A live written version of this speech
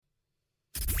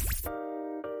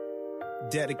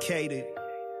Dedicated,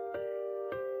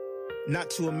 not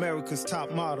to America's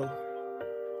top model,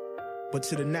 but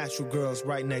to the natural girls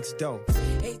right next door.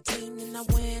 18 and I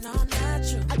went all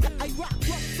natural. I rock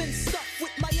rough and stuff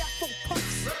with my Afro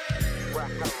punks.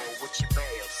 Rock on with your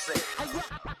band, say.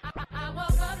 I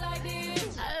woke up like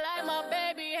this. I like my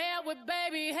baby hair with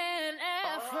baby hair and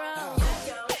afro.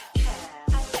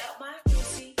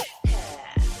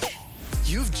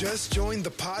 You've just joined the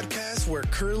podcast where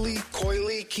curly,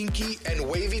 coily, kinky, and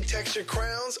wavy textured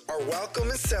crowns are welcome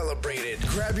and celebrated.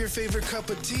 Grab your favorite cup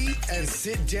of tea and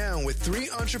sit down with three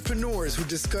entrepreneurs who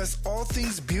discuss all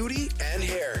things beauty and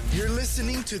hair. You're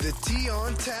listening to the Tea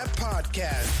on Tap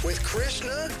podcast with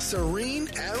Krishna, Serene,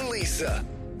 and Lisa.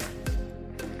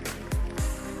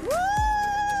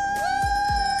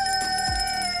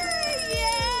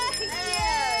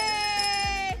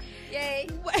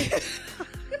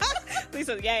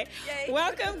 Lisa, yay.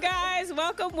 Welcome, guys.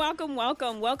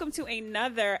 Welcome to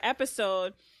another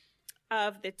episode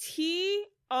of the Tea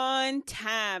on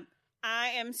Tap. I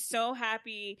am so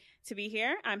happy to be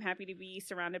here. I'm happy to be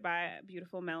surrounded by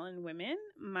beautiful melanin women.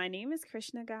 My name is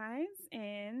Krishna, guys,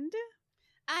 and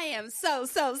I am so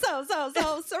serene.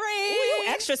 Ooh,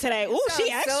 extra today. Ooh,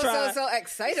 she extra. So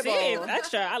excitable. She is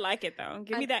extra. I like it, though.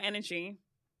 Give me that energy.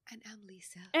 And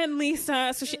I'm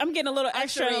Lisa. So I'm getting a little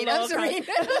extra. I'm Serene.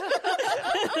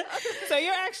 So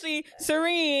you're actually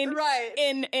Serene, right?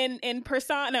 In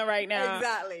persona right now,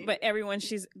 exactly. But everyone,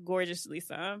 she's gorgeous,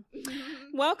 Lisa.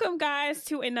 Welcome, guys,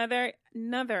 to another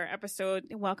episode.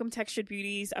 Welcome, Textured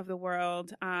Beauties of the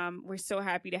world. We're so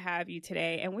happy to have you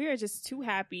today, and we are just too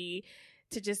happy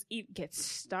to just get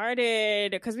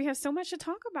started because we have so much to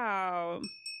talk about.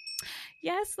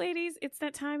 Yes, ladies, it's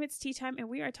that time. It's tea time, and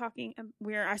we are talking.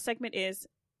 Our segment is,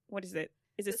 what is it?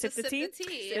 Is it sip the tea?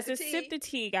 It's a sip the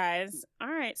tea, guys. All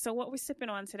right. So, what we're sipping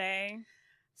on today?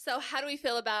 So, how do we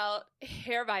feel about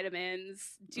hair vitamins?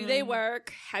 Do they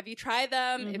work? Have you tried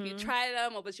them? If you tried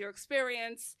them, what was your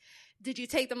experience? Did you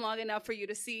take them long enough for you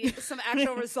to see some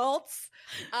actual results?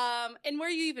 And were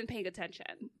you even paying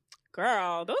attention?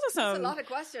 Girl, those are some. That's a lot of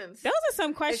questions. Those are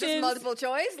some questions. Is this multiple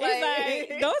choice?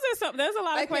 There's a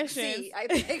lot of questions. I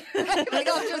think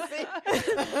I'll just see.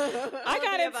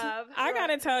 I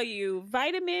gotta tell you,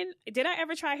 did I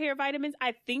ever try hair vitamins?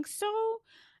 I think so.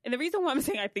 And the reason why I'm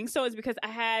saying I think so is because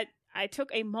I took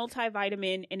a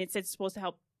multivitamin and it said it's supposed to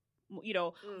help,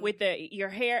 with your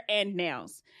hair and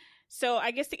nails. So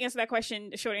I guess to answer that question,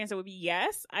 the short answer would be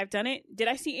yes. I've done it. Did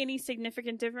I see any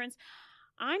significant difference?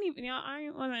 I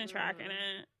wasn't tracking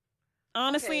it.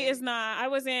 Honestly, It's not. I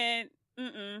wasn't.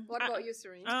 What about you,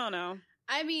 Serene? I don't know.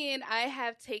 I mean, I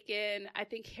have taken, I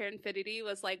think Hair Infinity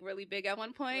was like really big at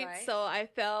one point. Right. So I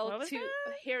fell What was to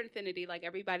that? Hair Infinity, like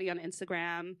everybody on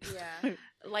Instagram. Yeah.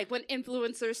 Like when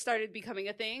influencers started becoming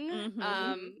a thing.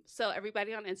 So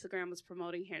everybody on Instagram was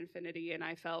promoting Hair Infinity, and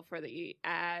I fell for the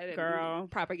ad Girl.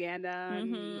 and propaganda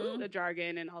and the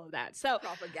jargon and all of that. So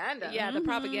Propaganda. yeah, the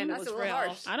propaganda That's was a little real.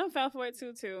 harsh. I done fell for it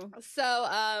too.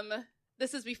 So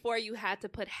this is before you had to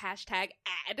put hashtag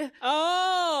ad.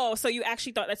 Oh, so you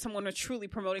actually thought that someone was truly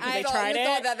promoting because they tried you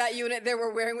it? thought that unit they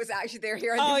were wearing was actually their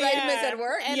hair and Oh, the yeah. vitamins at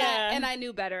work? And I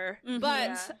knew better, but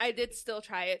Yeah. I did still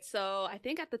try it. So I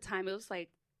think at the time it was like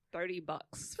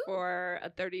 $30 for a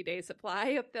 30-day supply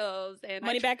of those. And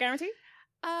Money back guarantee?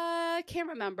 I can't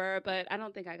remember, but I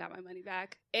don't think I got my money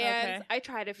back. And Okay. I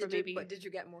tried it for But did you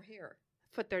get more hair?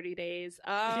 for 30 days.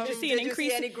 Did you see Did an you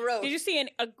increase? see any growth? Did you see an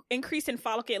increase in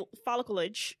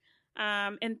folliculage,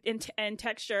 and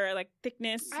texture, like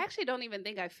thickness? I actually don't even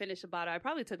think I finished the bottle. I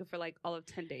probably took it for like all of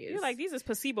 10 days. You're like, these is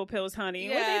placebo pills, honey.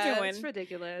 yeah, What they doing? It's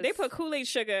ridiculous. They put Kool-Aid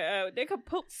sugar. They could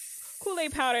put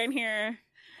Kool-Aid powder in here.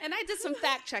 And I did some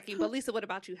fact checking. But Lisa, what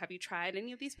about you? Have you tried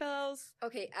any of these pills?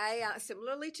 Okay, I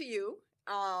similarly to you,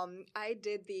 I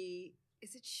did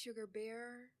is it Sugar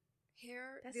Bear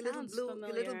hair? That the little sounds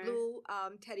blue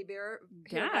teddy bear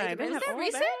hair God, they vitamins. have that all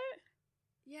recent?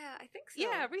 Yeah, I think so.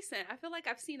 Yeah, recent. I feel like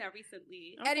I've seen that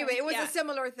recently. Okay. Anyway, it was Yeah. a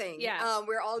similar thing. Yeah.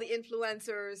 Where all the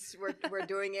influencers were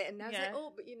doing it, and I was Yeah. like,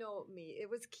 oh, but me, it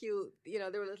was cute. There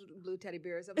were little blue teddy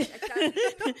bears. I'm like, I can't.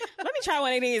 Let me try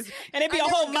one of these, and it'd be I a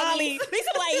know, whole gummies. Molly. Lisa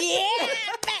like,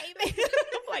 yeah, baby.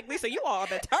 I'm like, Lisa, you all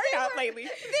the turn out lately. They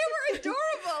were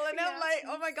adorable, and I'm like,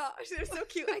 oh my gosh, they're so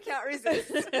cute. I can't resist.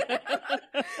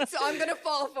 So I'm gonna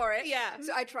fall for it. Yeah.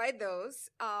 So I tried those,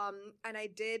 and I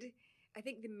did. I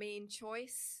think the main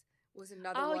choice was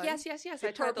another Oh, one. yes. The I tried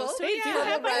those purple? too. They do Yeah.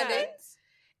 have branding. that.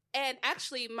 And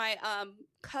actually, my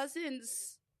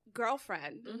cousin's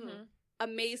girlfriend, Mm-hmm.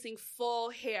 amazing full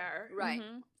hair. Right.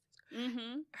 Mhm.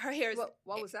 Her hair is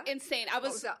What was that? insane. I What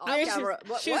was was that? I On was camera.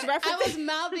 she was I referencing. was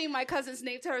mouthing my cousin's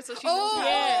name to her, so she knew. Oh, Yeah,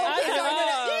 okay. I was like,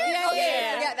 Yeah, oh, okay,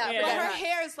 yeah, forget that. yeah. But Forget her that.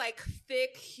 hair is like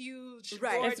thick, huge,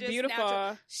 Right. gorgeous, It's beautiful.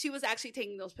 natural. She was actually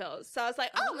taking those pills, so I was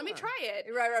like, "Oh, let me try it."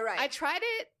 Right. I tried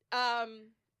it,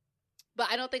 but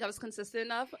I don't think I was consistent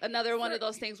enough. Another one of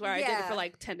those things where I did it Yeah. for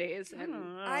like 10 days,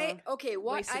 and What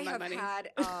Wasted I my have money.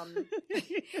 had,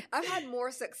 I've had more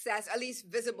success, at least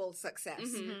visible success,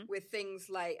 with things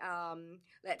like,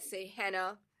 let's say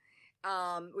henna,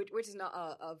 which is not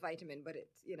a vitamin, but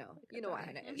it's you know what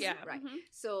henna is, Yeah. right?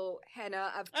 So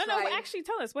henna, I've Oh tried. no! Actually,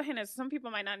 tell us what henna is. Some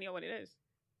people might not know what it is.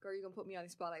 Girl, you gonna put me on the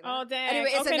spot like that? Oh dang! Anyway,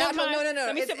 it's okay, a never natural. mind. No.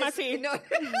 Let me it's, sip my it's- tea. No.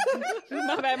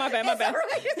 My bad. It's all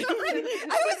right, it's all right.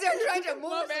 I was there trying to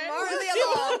move bad. smartly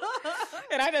along.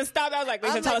 And I just stopped. I was like,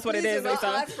 Lisa, I'm tell like, us what it please is, do not Lisa.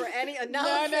 ask for any No.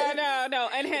 analysis.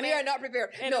 And henna. We are not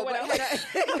prepared. And No, what but else?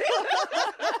 henna.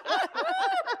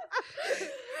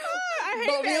 I hate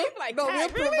But that.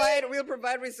 Like, we'll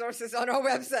provide resources on our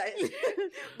website.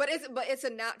 but it's a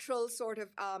natural sort of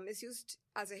it's used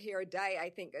as a hair dye. I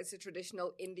think it's a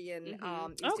traditional Indian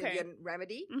East Okay. Indian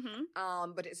remedy.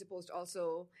 But it's supposed to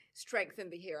also strengthen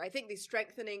the hair. I think the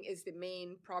strengthening is the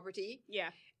main property, Yeah.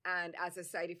 and as a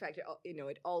side effect,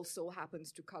 it also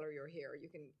happens to color your hair.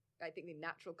 I think the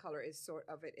natural color is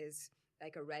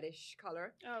like a reddish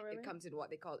color. Oh really? It comes in what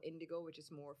they call indigo, which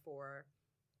is more for,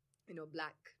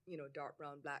 black, dark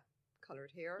brown, black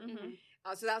colored hair.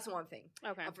 So that's one thing.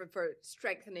 Okay. For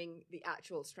strengthening the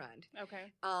actual strand.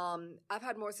 Okay. I've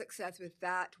had more success with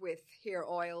that, with hair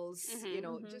oils,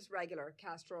 just regular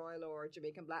castor oil or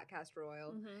Jamaican black castor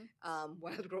oil,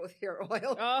 wild growth hair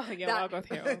oil. Oh yeah, That- I'll go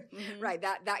here. Right,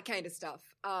 that kind of stuff.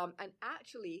 And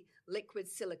actually, liquid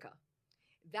silica.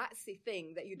 That's the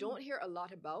thing that you don't hear a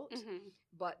lot about,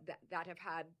 but that I've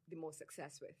had the most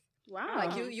success with. Wow.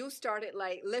 Like you started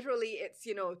like literally, it's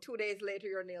 2 days later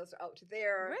your nails are out to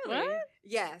there. Really? What?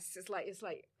 Yes, it's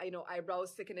like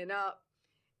eyebrows thickening up.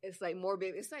 It's like more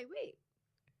baby. It's like, wait,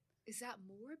 is that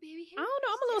more baby hair? I don't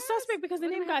know. I'm a little suspect because the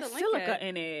We're name gonna got have to link silica it.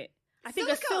 in it. I think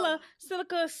it's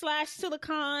silica /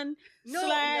 silicon No,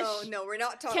 slash no, we're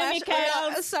not talking.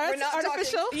 chemicals. We're not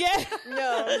artificial. Talking, Yeah.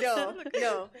 no.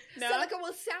 No? Silica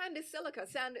will sand is silica,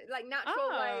 sand like natural,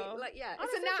 Oh. like yeah. Oh,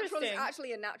 it's a that's natural. It's interesting.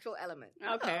 actually a natural element.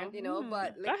 Okay.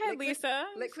 But Go ahead, Lisa.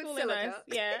 liquid Schooling us.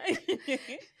 silica. Yeah.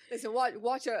 Listen,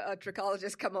 watch a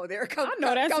trichologist come out there. I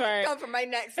know that's right. Come from my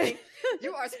neck saying,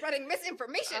 you are spreading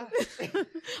misinformation.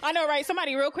 I know, right?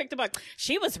 Somebody real quick to be like,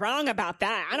 she was wrong about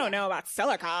that. I don't know about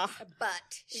silica.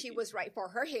 But she was right for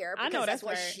her hair I because know, that's that's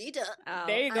what right. she did.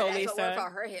 There you And go, that's Lisa. what worked for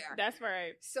her hair. That's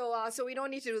right. So we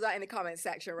don't need to do that in the comment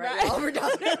section, right? Right. Y'all, we're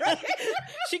done. Right?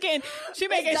 She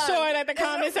making done. sure that the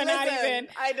comments are not Listen, even.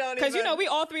 I don't Because even. we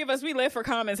all three of us, we live for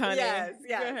comments, honey. Yes,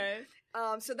 yes. Go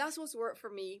ahead. So that's what's worked for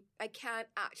me. I can't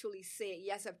actually say,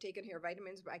 yes, I've taken hair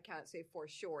vitamins, but I can't say for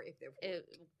sure if they've worked.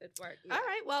 It worked. Yeah. All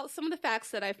right. Well, some of the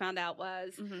facts that I found out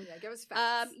was Yeah, give us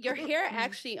facts. your hair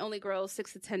actually only grows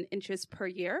 6 to 10 inches per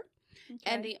year.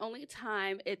 And Okay. the only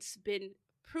time it's been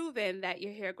proven that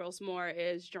your hair grows more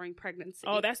is during pregnancy.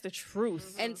 Oh, that's the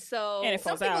truth. and so And if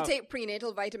Some falls people out. take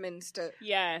prenatal vitamins to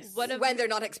Yes. One of- when they're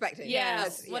not expecting. yeah,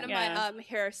 Yes, one of Yeah. my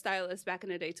hairstylists back in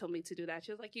the day told me to do that.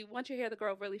 She was like, you want your hair to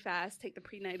grow really fast, take the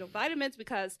prenatal vitamins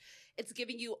because it's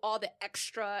giving you all the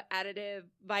extra additive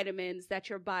vitamins that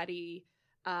your body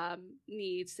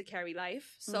needs to carry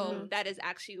life. So that is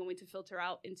actually going to filter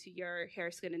out into your hair,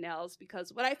 skin, and nails.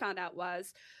 Because what I found out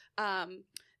was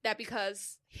that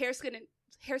because hair, skin,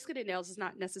 and nails is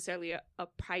not necessarily a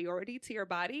priority to your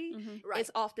body, Right.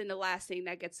 it's often the last thing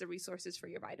that gets the resources for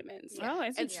your vitamins. Oh,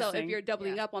 it's And so if interesting. you're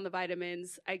doubling Yeah. up on the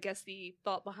vitamins, I guess the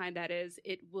thought behind that is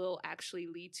it will actually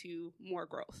lead to more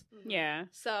growth. Yeah.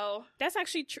 So That's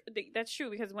actually true. That's true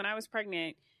because when I was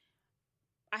pregnant,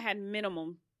 I had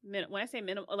minimum. When I say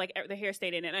minimum, like the hair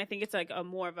stayed in it. And I think it's like a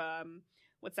more of a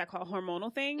what's that called,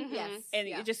 hormonal thing, Yes. and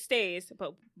yeah. it just stays. But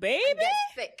And baby,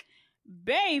 gets thick.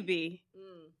 baby,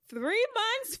 Mm. 3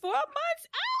 months, 4 months,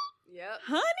 Yep.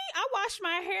 honey, I washed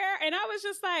my hair and I was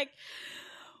just like,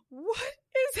 what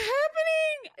is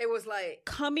happening? It was like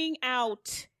Coming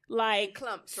out like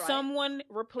clumps, right? someone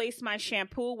replaced my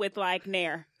shampoo with like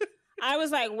Nair. I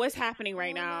was like, what's happening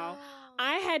right now?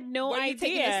 I had no were you idea.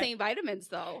 taking the same vitamins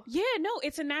though? Yeah, no,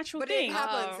 it's a natural But thing. it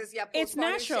happens. It's, It's postpartum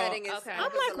natural. shedding is- Okay. I'm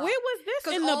happens like, a lot. where was this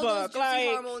 'Cause in the all book? those juicy Like,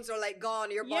 hormones are like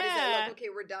gone. Your body's Yeah. like, okay,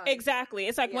 we're done. exactly.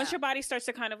 It's like once Yeah. your body starts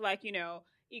to kind of like,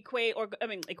 equate.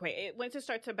 It went to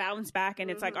start to balance back, and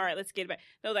it's like, all right, let's get it back.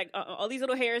 They're like, all these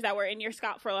little hairs that were in your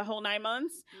scalp for a whole 9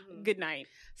 months. Good night.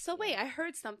 So wait, I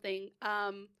heard something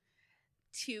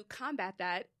to combat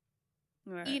that.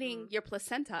 Right. eating your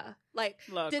placenta? Like,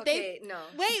 Look. did Okay, they? no.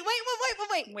 Wait.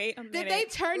 Wait a minute. Did they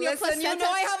turn your Listen, placenta? you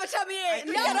know I have a tummy ache.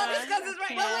 We cannot. cannot discuss this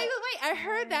right I now. Wait. I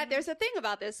heard that there's a thing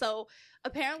about this. So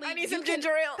apparently, I need you some can- ginger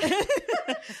ale.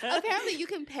 Apparently, you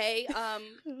can pay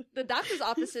the doctor's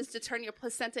offices to turn your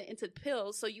placenta into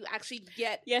pills, so you actually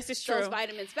get Yes, it's true. those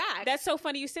vitamins back. That's so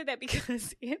funny you said that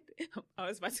because I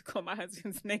was about to call my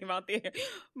husband's name out there.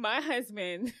 My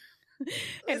husband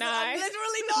and I'm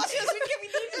literally nauseous. We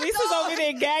need Lisa's to over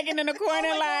there gagging in the corner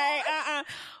Oh my like,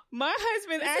 My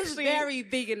husband This is actually very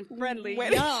vegan friendly.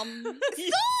 When- Yum.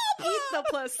 Eat the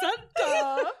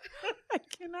placenta. I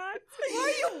cannot. Why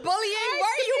are you bullying?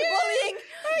 Why are you bullying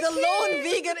the lone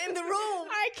vegan in the room?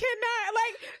 I cannot.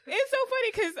 Like, it's so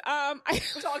funny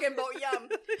because Talking about yum.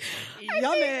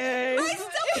 Yummy. My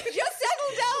stomach just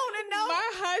settled down and now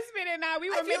my husband and I, we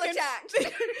were I feel making attacked.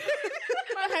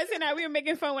 my husband and I, we were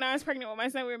making fun when I was pregnant with my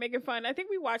son. We were making fun. I think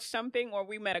we watched something or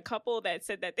we met a couple that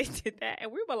said that they did that,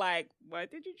 and we were like,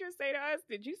 "What did you just say to us?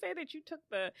 Did you say that you took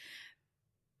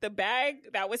the bag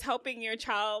that was helping your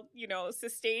child,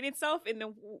 sustain itself in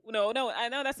the no, I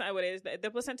know that's not what it is. The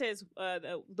placenta is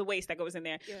the waste that goes in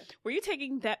there. Yeah. Were you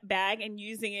taking that bag and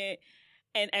using it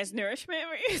and as nourishment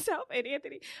for yourself?" And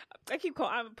Anthony,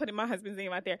 I'm putting my husband's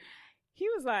name out there. He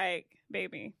was like,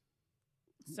 "Baby,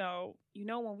 so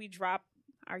when we drop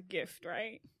our gift,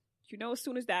 right? As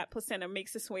soon as that placenta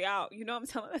makes its way out, I'm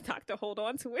telling the doctor, hold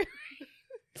on to it."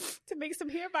 To make some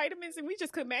hair vitamins, and we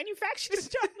just could manufacture this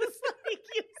job. And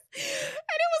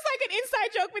it was like an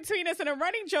inside joke between us and a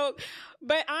running joke.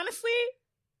 But honestly,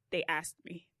 they asked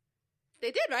me.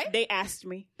 They did, right? They asked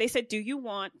me. They said, "Do you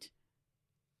want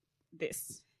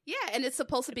this?" Yeah, and it's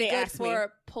supposed to be They good asked me.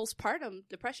 for postpartum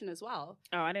depression as well.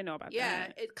 Oh, I didn't know about Yeah,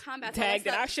 that. it combats all that Tagged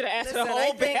it. I stuff. should have asked for Listen, the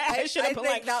whole bag. I should have I put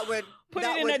think that would put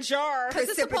that it in would a jar. 'Cause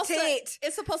precipitate.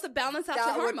 It's supposed to balance out your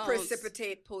That would hormones.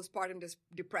 precipitate postpartum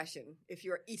depression if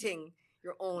you're eating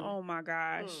your own. Oh my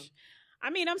gosh. I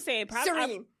mean, I'm saying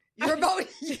Serene, you're about.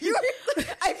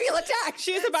 I feel attacked.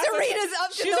 She's about Serena's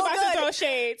up to she's no about good. to throw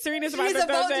shade. Serena's about She's to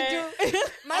throw about to shade. do.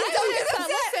 My I stomach would is have upset.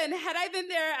 listen, had I been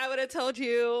there, I would have told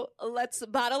you, let's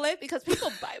bottle it, because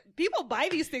people buy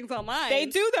these things online. They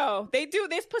do though. They do.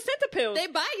 There's placenta pills. They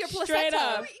buy your Straight placenta.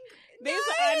 up.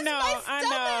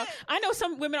 I know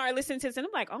some women are listening to this and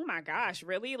I'm like, oh my gosh,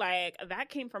 really? Like that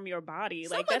came from your body.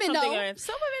 Some Like that's women something. know.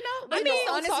 Some women know. I But mean, they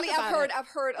don't honestly, talk about it. I've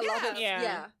heard a lot of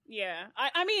Yeah.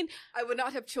 I mean, I would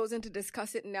not have chosen to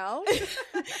discuss it now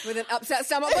with an upset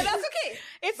stomach, but that's okay.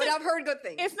 I've heard good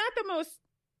things. it's not the most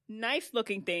nice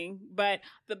looking thing, but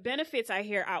the benefits I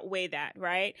hear outweigh that,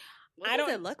 right? What does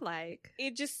it look like?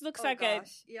 It just looks Oh, like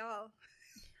gosh, y'all.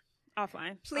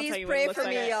 offline. Please I'll tell you pray what it for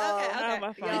looks me, like. y'all. Okay. Oh,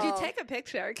 my phone. Did you take a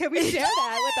picture? Can we share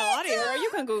that with the audience? Girl, you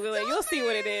can Google it. You'll see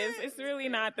what it is. It's really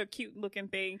not the cute looking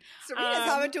thing. Serena's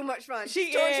having too much fun. she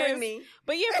She's torturing is. me.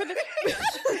 But yeah, for the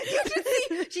You should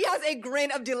see she has a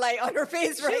grin of delight on her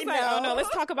face she's right like, now. oh no, let's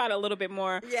talk about it a little bit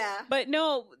more. Yeah. But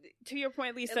no, to your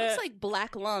point, It Lisa. looks like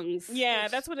black lungs. yeah,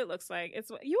 that's what it looks like.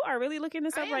 You are really looking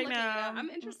this I up am right looking it now. up. I'm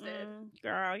interested.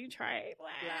 Girl, you try it.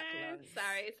 Black lungs.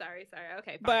 Sorry.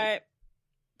 Okay, fine. But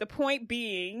the point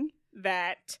being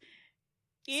that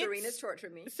Serena's it's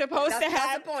torturing me. supposed That's to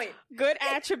have the point. good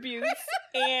attributes.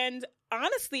 And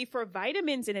honestly, for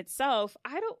vitamins in itself,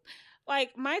 I don't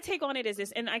like my take on it is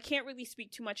this, and I can't really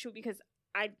speak too much to it because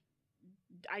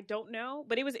I don't know,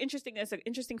 but it was interesting. It's an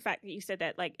interesting fact that you said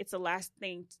that like it's the last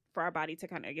thing for our body to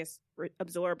kind of, I guess,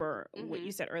 absorb or what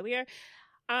you said earlier.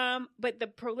 But the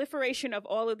proliferation of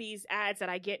all of these ads that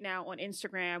I get now on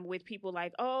Instagram with people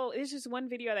like, oh, there's just one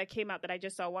video that came out that I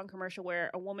just saw, one commercial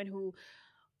where a woman who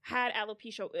had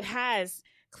alopecia has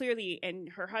clearly, and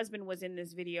her husband was in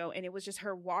this video, and it was just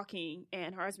her walking,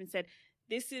 and her husband said,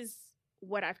 "This is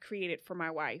what I've created for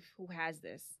my wife who has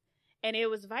this." And it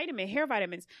was hair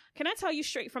vitamins. Can I tell you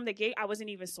straight from the gate, I wasn't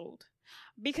even sold.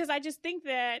 Because I just think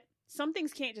that some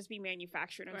things can't just be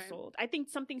manufactured and sold. I think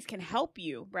some things can help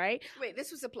you, right? Wait,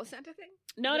 this was a placenta thing?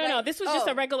 No. This was just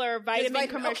a regular vitamin vitamin-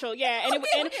 commercial. Yeah. And,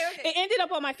 Okay, and okay. it ended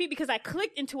up on my feed because I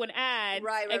clicked into an ad.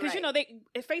 Right. Because,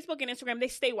 Facebook and Instagram, they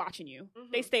stay watching you.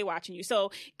 Mhm. They stay watching you. So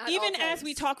At even all as times.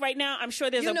 we talk right now, I'm sure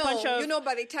there's a bunch of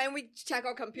by the time we check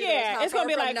our computers, Yeah, how it's gonna far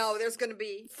be from like now, there's going to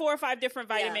be 4 or 5 different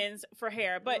vitamins for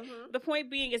hair. But Mhm. the point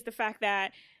being is the fact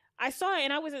that I saw it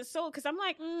and I wasn't sold because I'm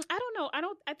like, I don't know.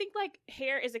 I think like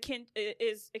hair is akin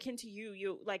to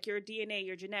you like your DNA,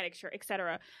 your genetics, your et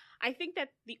cetera. I think that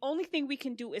the only thing we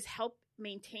can do is help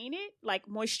maintain it, like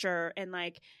moisture and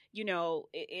like,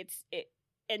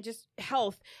 and just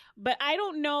health. But I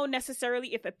don't know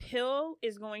necessarily if a pill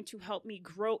is going to help me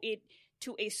grow it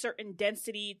to a certain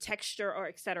density, texture, or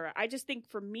et cetera. I just think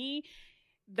for me,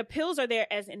 the pills are there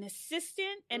as an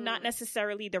assistant and not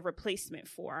necessarily the replacement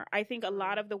for. I think a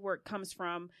lot of the work comes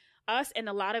from us, and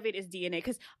a lot of it is DNA.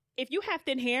 Because if you have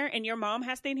thin hair and your mom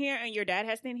has thin hair and your dad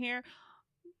has thin hair,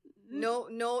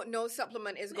 no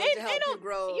supplement is going to help you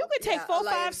grow. You could take 4, 5,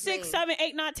 Elias 6, Lane. 7,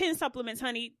 8, 9, 10 supplements,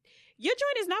 honey. Your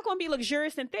joint is not going to be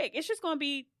luxurious and thick. It's just going to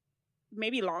be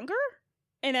maybe longer,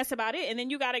 and that's about it. And then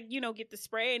you got to, get the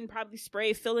spray and probably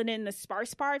spray, fill it in the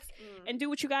sparse parts, and do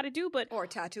what you got to do. But Or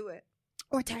tattoo it.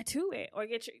 or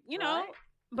get your, Right.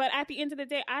 But at the end of the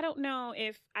day, I don't know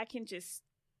if I can just.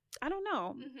 I don't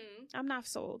know. I'm not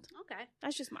sold. Okay.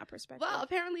 That's just my perspective. Well,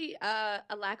 apparently a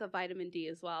lack of vitamin D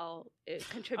as well, it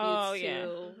contributes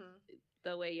to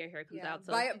the way your hair comes out.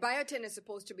 So Biotin is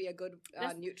supposed to be a good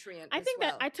nutrient. I think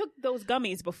that I took those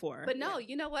gummies before. But no,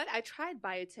 you know what? I tried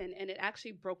biotin and it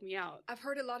actually broke me out. I've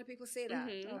heard a lot of people say that.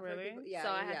 Mhm. Oh, really? So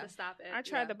I had to stop it. I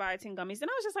tried the biotin gummies,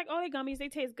 and I was just like, "Oh, they gummies, they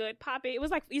taste good. Pop it." It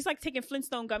was like taking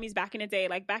Flintstone gummies back in the day.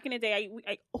 Like back in the day,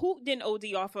 I who didn't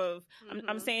OD off of?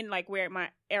 I'm saying like where my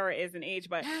era is in age,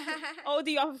 but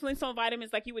OD off of Flintstone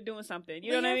vitamins, like you were doing something.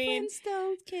 You know what I mean?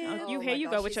 Flintstones, kid. You here you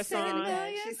go with your song.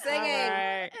 She's singing. All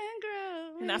right. And grow.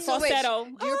 Not So wait, falsetto.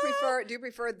 do you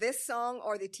prefer this song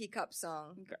or the teacup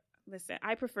song? Listen,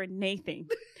 I prefer Nathan.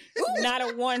 Not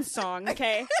a one song,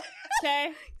 okay?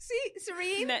 Okay? See,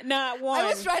 Serene? Not one. I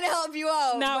was trying to help you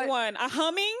out. Not but- one. A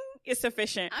humming is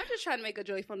sufficient. I'm just trying to make a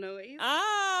joyful noise.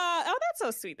 Oh, that's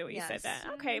so sweet the way you Yes. said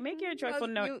that. Okay, make your joyful Well,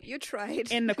 note You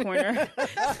tried. in the corner.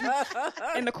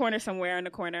 In the corner somewhere in the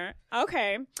corner.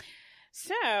 Okay.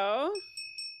 So, all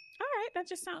right, that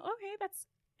just sounds okay. That's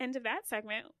end of that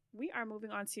segment. We are moving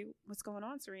on to what's going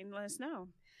on, Serene. Let us know.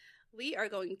 We are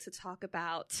going to talk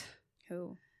about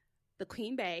Who? the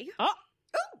Queen Bey. Oh.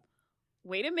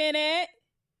 Wait a minute.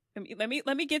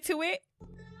 Let me get to it.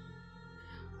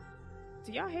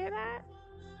 Do y'all hear that?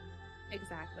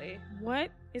 Exactly.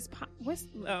 What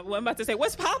I'm about to say,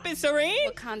 what's poppin', Serene?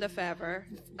 Wakanda forever.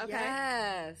 Okay.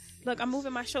 Yes. Look, I'm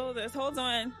moving my shoulders. Hold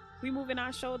on. We moving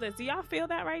our shoulders. Do y'all feel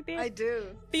that right there? I do.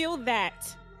 Feel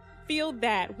that. Feel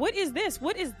that. What is this?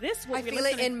 What is this? What I we're feel it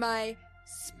listening- in my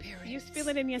spirit. You feel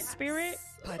it in your spirit?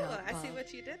 Ooh, I see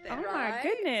what you did there. Oh my Right?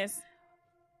 goodness.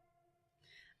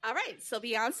 All right. So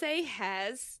Beyonce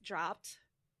has dropped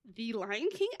the Lion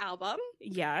King album,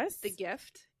 Yes. The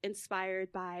Gift,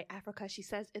 inspired by Africa. She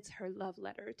says it's her love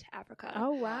letter to Africa.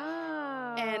 Oh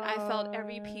wow. And I felt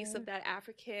every piece of that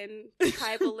African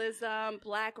tribalism,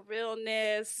 Black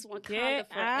realness, Wakanda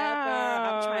Get forever.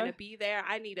 out. I'm trying to be there.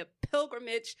 I need a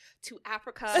pilgrimage to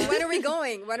Africa. When are we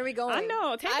going? I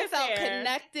know. Take I us felt there.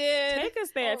 connected. Take us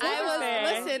there. Take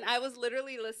us there. I was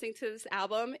literally listening to this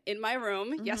album in my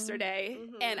room yesterday,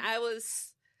 and I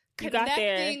was You got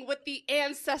there. connecting with the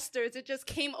ancestors. It just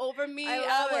came over me. I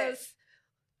love it. was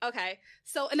okay.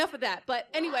 So enough of that. But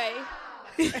anyway,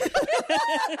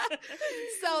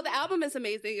 so the album is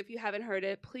amazing. If you haven't heard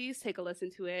it, please take a listen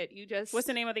to it. What's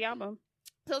the name of the album?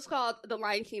 So it's called The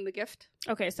Lion King, The Gift.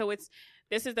 Okay, so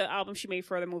this is the album she made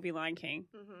for the movie Lion King.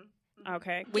 Mm-hmm.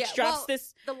 Okay, which Yeah, drops well,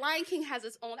 this. The Lion King has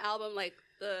its own album, like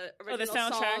the original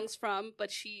soundtrack. songs from, but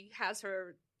she has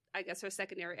her, I guess, her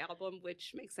secondary album,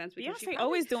 which makes sense because Beyonce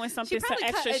always doing something so probably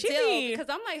extra. cut a She deal be, because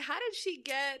I'm like, how did she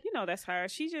get? you know, that's her.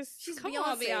 She's Come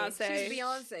on, Beyonce. She's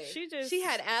Beyonce. She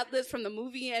had ad-libs from the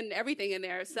movie and everything in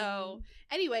there. So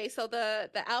anyway, so the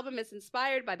album is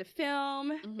inspired by the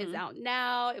film. It's out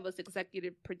now. It was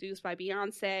executive produced by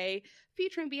Beyonce,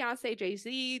 featuring Beyonce,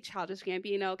 Jay-Z, Childish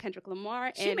Gambino, Kendrick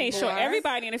Lamar. She and made sure more.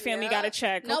 everybody in the family got a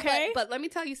check. No, Okay, but let me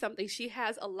tell you something. She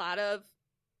has a lot of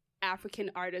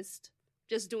African artists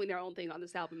just doing their own thing on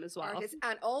this album as well. Artists.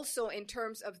 And also in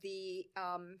terms of the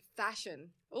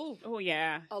fashion, oh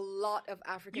yeah. a lot of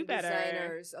African You better.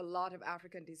 designers. A lot of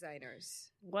African designers.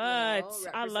 What? know,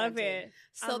 I love represented. it.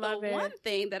 So the one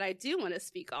thing that I do want to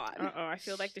speak on. I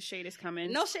feel like the shade is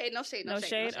coming. No shade, no shade, no, No shade.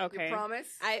 shade? No shade. Okay. You promise?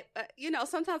 I,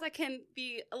 sometimes I can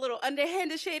be a little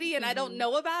underhanded shady and I don't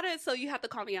know about it. So you have to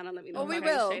call me out and let me know. Oh, we if I'm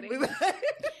will. shady. We will.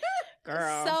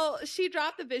 Girl. So she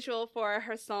dropped the visual for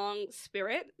her song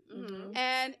Spirit. Mhm.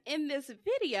 And in this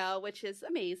video, which is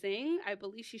amazing, I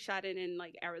believe she shot it in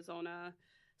like Arizona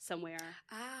somewhere.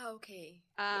 Okay.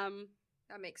 Um,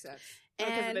 That makes sense.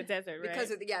 because of and the desert, right?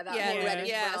 Because of that yeah, whole reddish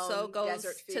yeah. brown So it goes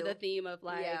desert to feel. the theme of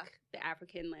like Yeah. the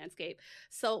African landscape.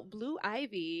 So Blue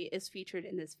Ivy is featured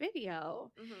in this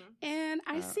video, and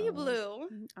I see Blue.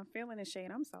 I'm feeling the shade.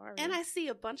 I'm sorry. And I see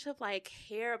a bunch of like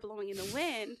hair blowing in the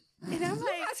wind. And I'm Blue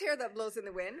like, has hair that blows in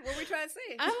the wind. What are we trying to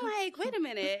say? I'm like, wait a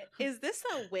minute, is this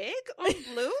a wig on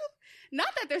Blue? Not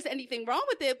that there's anything wrong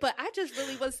with it, but I just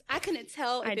really I couldn't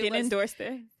tell if I it didn't was endorse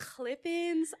it.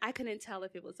 clip-ins. I couldn't tell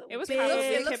if it was a It was wig. probably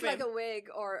It looks clip-in. like a wig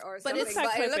or But something. it's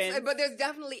like clip-ins. But there's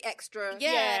definitely extra.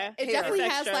 Yeah, it hair. definitely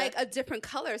It's has extra. like a different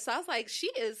color. So I was like,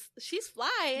 she's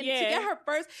fly. And to Yeah. get her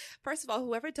first of all,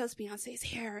 whoever does Beyonce's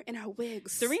hair and her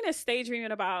wigs, Serena's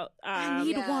daydreaming about. I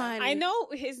need Yeah. one. I know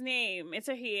his name. It's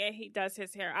a he, and he does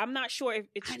his hair. I'm not sure if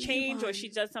it's I need changed or one. she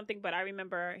does something, but I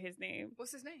remember his name.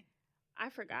 What's his name? I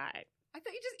forgot. I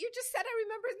thought you just said I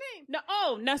remember his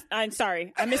name. No, I'm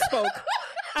sorry. I misspoke.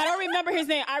 I don't remember his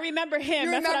name. I remember him.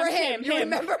 You That's what remember I'm saying. him. You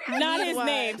remember him. Not his Why?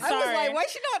 name. I Sorry. was like, why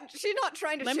she not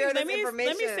trying to share this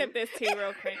information? Let me sip this tea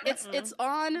real quick. It's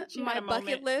on She had my a bucket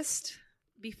moment. list.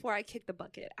 Before I kick the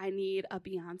bucket, I need a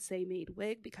Beyonce made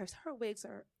wig because her wigs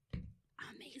are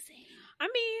amazing. I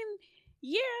mean,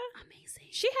 yeah, Amazing.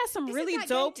 she has some Isn't really that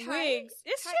dope guy Ty? wigs.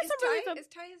 She has some really dope. Is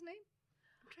Ty his name?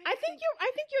 I think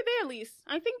you're there, Lise.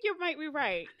 I think you might be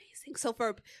right. Amazing.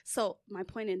 So my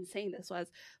point in saying this was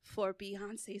for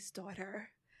Beyonce's daughter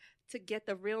to get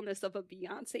the realness of a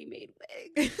Beyonce made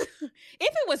wig. If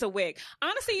it was a wig,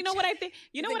 honestly, you know what I think?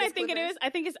 You know think what I it's think it clip-ins? is? I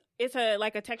think it's a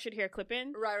like a textured hair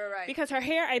clip-in Right. because her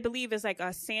hair, I believe, is like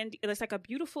a sandy. It's like a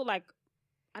beautiful like.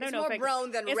 I don't It's know. more if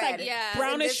brown than it's red. like Yeah.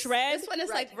 brownish red. This one is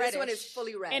Right. like reddish. This one is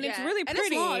fully red. And it's Yeah. really And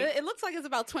pretty. it's long. It looks like it's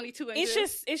about 22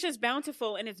 inches. It's just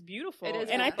bountiful and it's beautiful. It is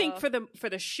and I think beautiful. for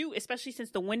the shoot, especially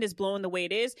since the wind is blowing the way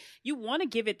it is, you want to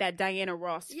give it that Diana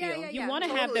Ross feel. Yeah, you yeah, want to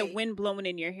have totally. the wind blowing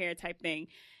in your hair type thing.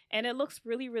 And it looks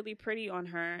really, really pretty on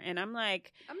her. And I'm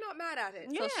like, I'm not mad at it.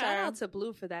 So Yeah. shout out to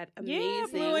Blue for that amazing yeah,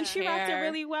 Blue, and she rocked it hair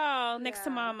really well next to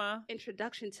Yeah. Mama.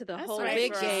 introduction to the That's whole right, I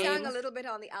wig think she girl. sang game. a little bit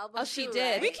on the album. Oh, she too,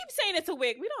 did. right? We keep saying it's a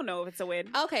wig. We don't know if it's a wig.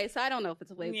 Okay, so I don't know if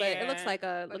it's a wig, but it looks Yeah. like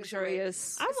a But it's a wig.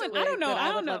 luxurious. I it's a don't wig know. that I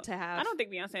would don't know. love to have. I don't think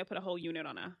Beyonce will put a whole unit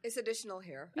on her. It's additional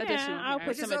hair. Yeah, Additional I'll hair. put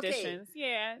Which some is okay. additions.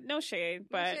 Yeah, no shade,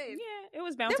 but shade. yeah, it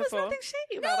was There was bountiful. nothing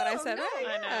shady about what I No, said. no, right?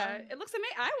 I know. Yeah. It looks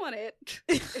amazing. I want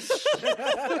it.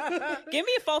 Give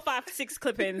me 4, 5, 6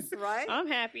 clip-ins. Right? I'm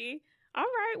happy. All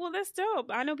right, well that's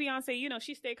dope. I know Beyonce. You know,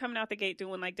 she stayed coming out the gate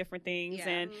doing like different things, Yeah.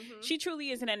 and Mhm. she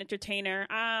truly is an entertainer.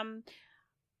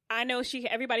 I know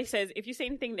everybody says if you say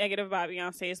anything negative about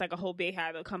Beyonce, it's like a whole big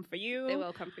hive. They'll come for you. They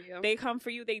will come for you. They come for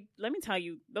you. Let me tell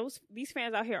you, these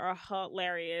fans out here are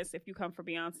hilarious if you come for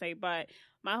Beyonce. But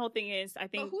my whole thing is, I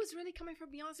But think who's really coming for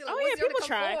Beyonce? Oh, what's yeah, there to people come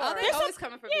try. for? Oh, they're There's always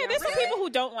coming for yeah, there's some Beyonce. people who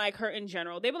don't like her in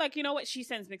general. They be like, you know what? She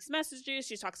sends mixed messages.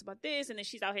 She talks about this, and then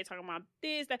she's out here talking about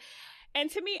this, that.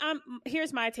 And to me,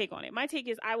 here's my take on it. My take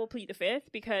is I will plead the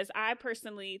fifth because I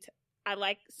personally I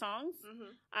like songs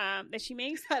Mhm. that she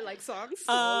makes. I like songs.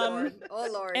 Oh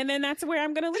Lord. And then that's where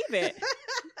I'm gonna leave it.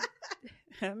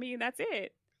 I mean, that's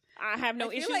it. I have no I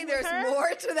feel issues like with there's her. more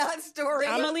to that story.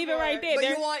 I'm gonna leave it right there. But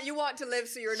There- you want to live,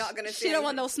 so you're not gonna. She don't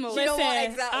want no smoke. She don't Listen,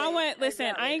 want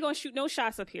exactly. I ain't gonna shoot no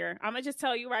shots up here. I'm gonna just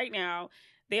tell you right now.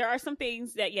 There are some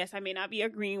things that yes, I may not be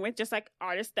agreeing with, just like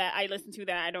artists that I listen to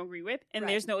that I don't agree with, and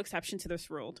Right. there's no exception to this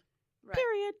rule. Right.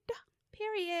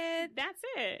 Period. That's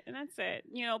it. And that's it.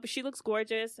 You know, but she looks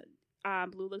gorgeous.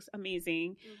 Blue looks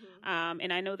amazing. Mhm.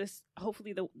 And I know this.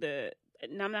 Hopefully, no,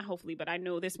 I'm not hopefully, but I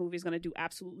know this movie is going to do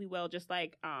absolutely well, just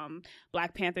like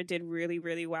Black Panther did really,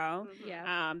 really well. Mhm.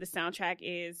 Yeah. The soundtrack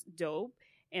is dope.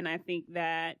 And I think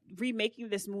that remaking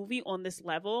this movie on this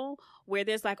level where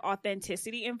there's like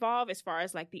authenticity involved as far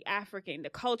as like the African, the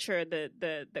culture,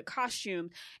 the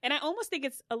costume. And I almost think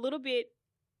it's a little bit,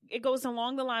 it goes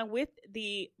along the line with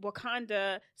the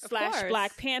Wakanda / course.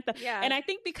 Black Panther. Yeah. And I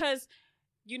think because,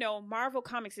 you know, Marvel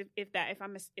Comics, if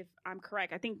I'm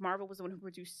correct, I think Marvel was the one who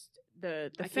produced the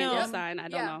I film. can't decide. I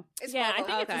don't Yeah. know. It's Yeah, I Marvel.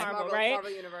 think it's Okay. Marvel, right?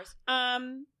 Marvel Universe.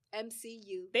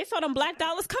 MCU. They saw them black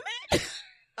dollars come in.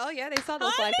 Oh yeah, they saw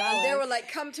those Honey! Black dollars. They were like,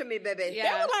 "Come to me, baby." Yeah.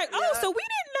 They were like, oh, Yeah. so we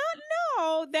did not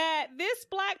know that this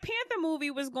Black Panther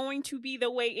movie was going to be the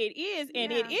way it is,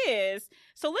 and it is.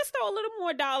 So let's throw a little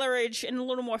more dollarage and a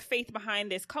little more faith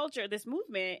behind this culture, this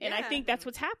movement. And I Yeah. think that's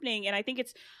what's happening. And I think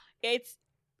it's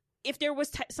if there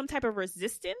was some type of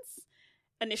resistance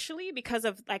initially because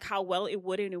of like how well it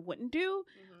would and it wouldn't do,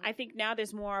 I think now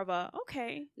there's more of a,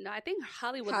 okay, No, I think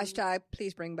Hollywood. Hashtag,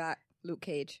 please bring back Luke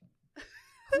Cage.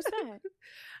 who's that?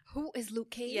 Who is Luke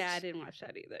Cage? Yeah, I didn't watch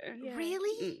that either. Yeah.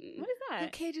 Really? Mm-mm. What is that?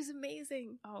 Luke Cage is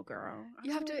amazing. Oh, girl.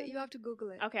 You have to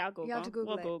Google it. Okay, I'll Google. You have to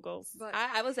Google we'll it. Google. But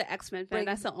I was an X-Men fan. bring,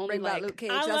 That's the only bring back like. Luke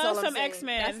Cage. I That's love all I'm some saying.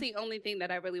 X-Men. That's the only thing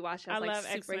that I really watched. I As, like, love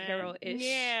X-Men. superhero-ish.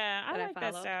 Yeah, I that I like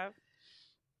that follow. stuff.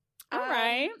 All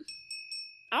right.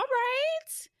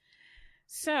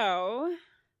 So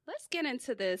let's get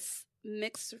into this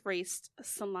mixed race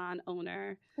salon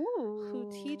owner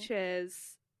who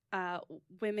teaches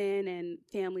women and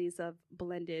families of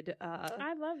blended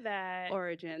I love that.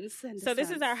 origins. And So this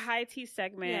is descents. our high tea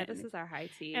segment. Yeah, this is our high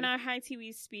tea. And our high tea,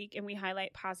 we speak and we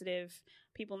highlight positive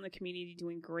people in the community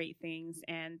doing great things.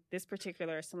 And this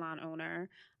particular salon owner,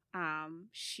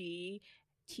 she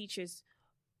teaches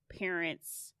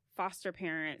parents, foster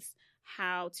parents,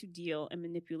 how to deal and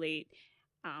manipulate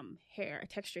hair,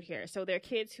 textured hair. So they're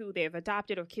kids who they've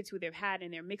adopted or kids who they've had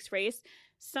and they're mixed race.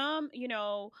 Some,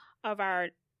 of our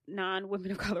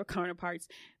non-women of color counterparts,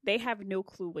 they have no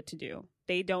clue what to do.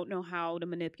 They don't know how to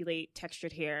manipulate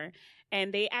textured hair.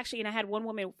 And they actually, and I had one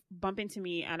woman bump into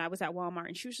me and I was at Walmart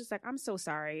and she was just like, I'm so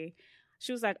sorry.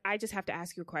 She was like, I just have to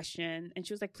ask you a question. And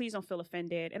she was like, please don't feel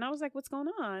offended. And I was like, what's going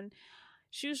on?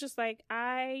 She was just like,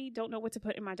 I don't know what to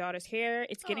put in my daughter's hair.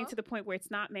 It's getting to the point where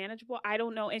it's not manageable. I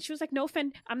don't know. And she was like, no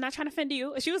offend. I'm not trying to offend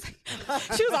you. She was like,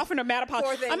 she was offering a mad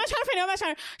apology. I'm not trying to offend you. I'm not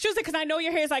trying. She was like, because I know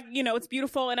your hair is like, it's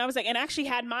beautiful. And I was like, and I actually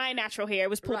had my natural hair. It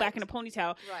was pulled back in a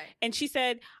ponytail. Right. And she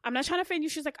said, I'm not trying to offend you.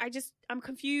 She was like, I'm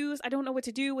confused. I don't know what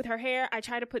to do with her hair. I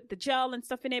try to put the gel and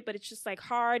stuff in it, but it's just like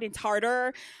hard. It's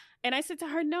harder. And I said to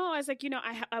her, no, I was like,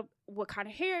 I have what kind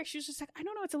of hair? She was just like, I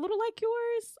don't know. It's a little like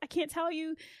yours. I can't tell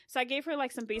you. So I gave her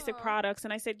like some basic products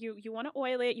and I said, you want to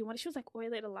oil it? She was like,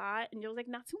 oil it a lot. And you was like,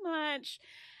 not too much.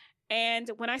 And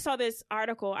when I saw this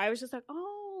article, I was just like,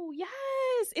 oh,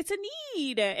 yes, it's a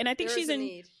need. And I think There's a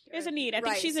need. There's a need. I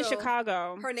think she's in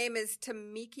Chicago. Her name is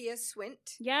Tamikia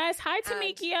Swint. Yes. Hi,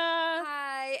 Tamikia.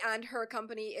 Hi. And her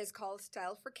company is called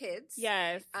Style for Kids.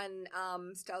 Yes. And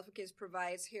Style for Kids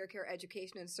provides hair care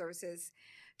education and services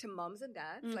to moms and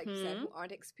dads, like you said, who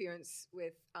aren't experienced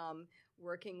with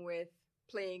working with,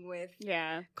 playing with,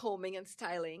 combing and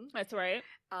styling. That's right.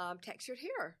 Textured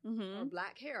hair or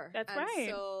black hair. That's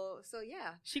right. So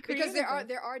yeah, because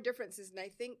there are differences, and I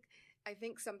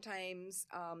think sometimes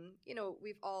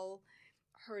we've all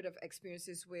heard of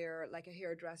experiences where like a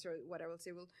hairdresser or whatever will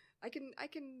say, well, I can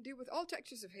deal with all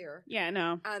textures of hair. Yeah,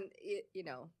 no. And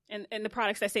and the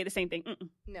products that say the same thing.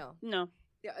 No.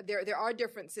 There are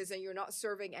differences, and you're not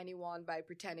serving anyone by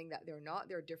pretending that they're not.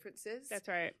 There are differences. That's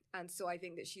right. And so I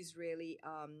think that she's really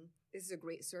this is a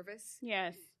great service.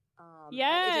 Yes.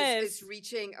 Yes. It's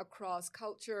reaching across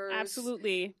cultures.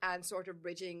 Absolutely. And sort of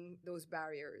bridging those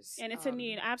barriers. And it's a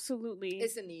need. Absolutely.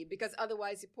 It's a need, because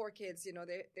otherwise the poor kids,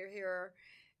 their hair,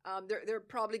 they're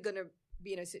probably going to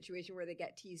be in a situation where they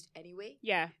get teased anyway.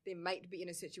 Yeah. They might be in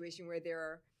a situation where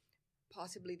they're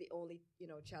possibly the only,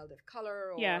 child of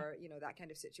color or, that kind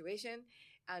of situation.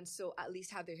 And so at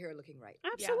least have their hair looking right.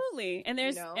 Absolutely. Yes. And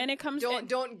there's, and it comes.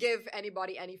 Don't give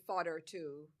anybody any fodder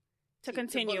to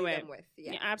continue it with.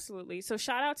 Yeah, absolutely. So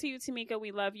shout out to you, Tamika.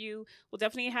 We love you. We'll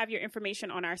definitely have your information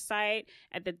on our site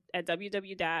at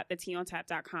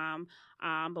www.theteaontap.com.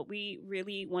 But we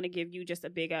really want to give you just a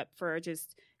big up for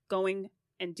just going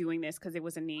and doing this, because it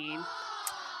was a need.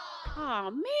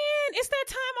 Oh man, it's that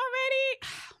time already.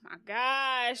 Oh my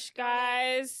gosh,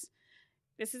 guys.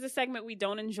 This is a segment we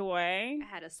don't enjoy. I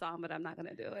had a song, but I'm not going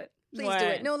to do it. Please do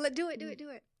it. No, do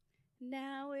it.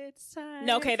 Now it's time.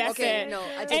 No, okay, that's it. No,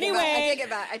 I take it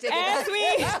back. As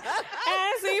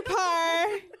we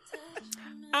part,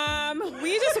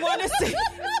 we just want to say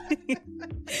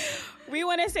we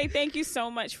want to say thank you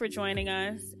so much for joining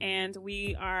us, and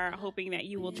we are hoping that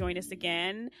you will join us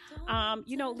again.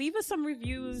 Leave us some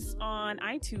reviews on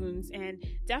iTunes, and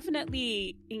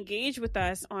definitely engage with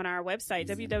us on our website,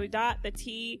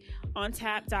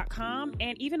 www.theteaontap.com,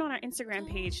 and even on our Instagram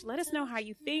page. Let us know how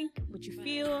you think, what you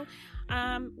feel.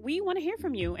 We want to hear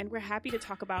from you, and we're happy to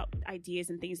talk about ideas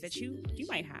and things that you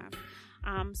might have.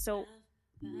 So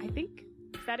I think,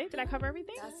 is that it? Did I cover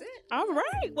everything? That's it. All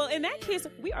right. Well, in that case,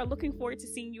 we are looking forward to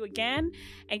seeing you again.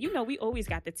 And we always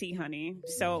got the tea, honey.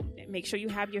 So make sure you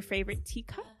have your favorite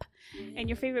teacup and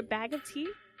your favorite bag of tea.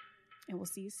 And we'll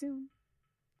see you soon.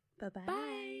 Bye-bye.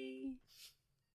 Bye.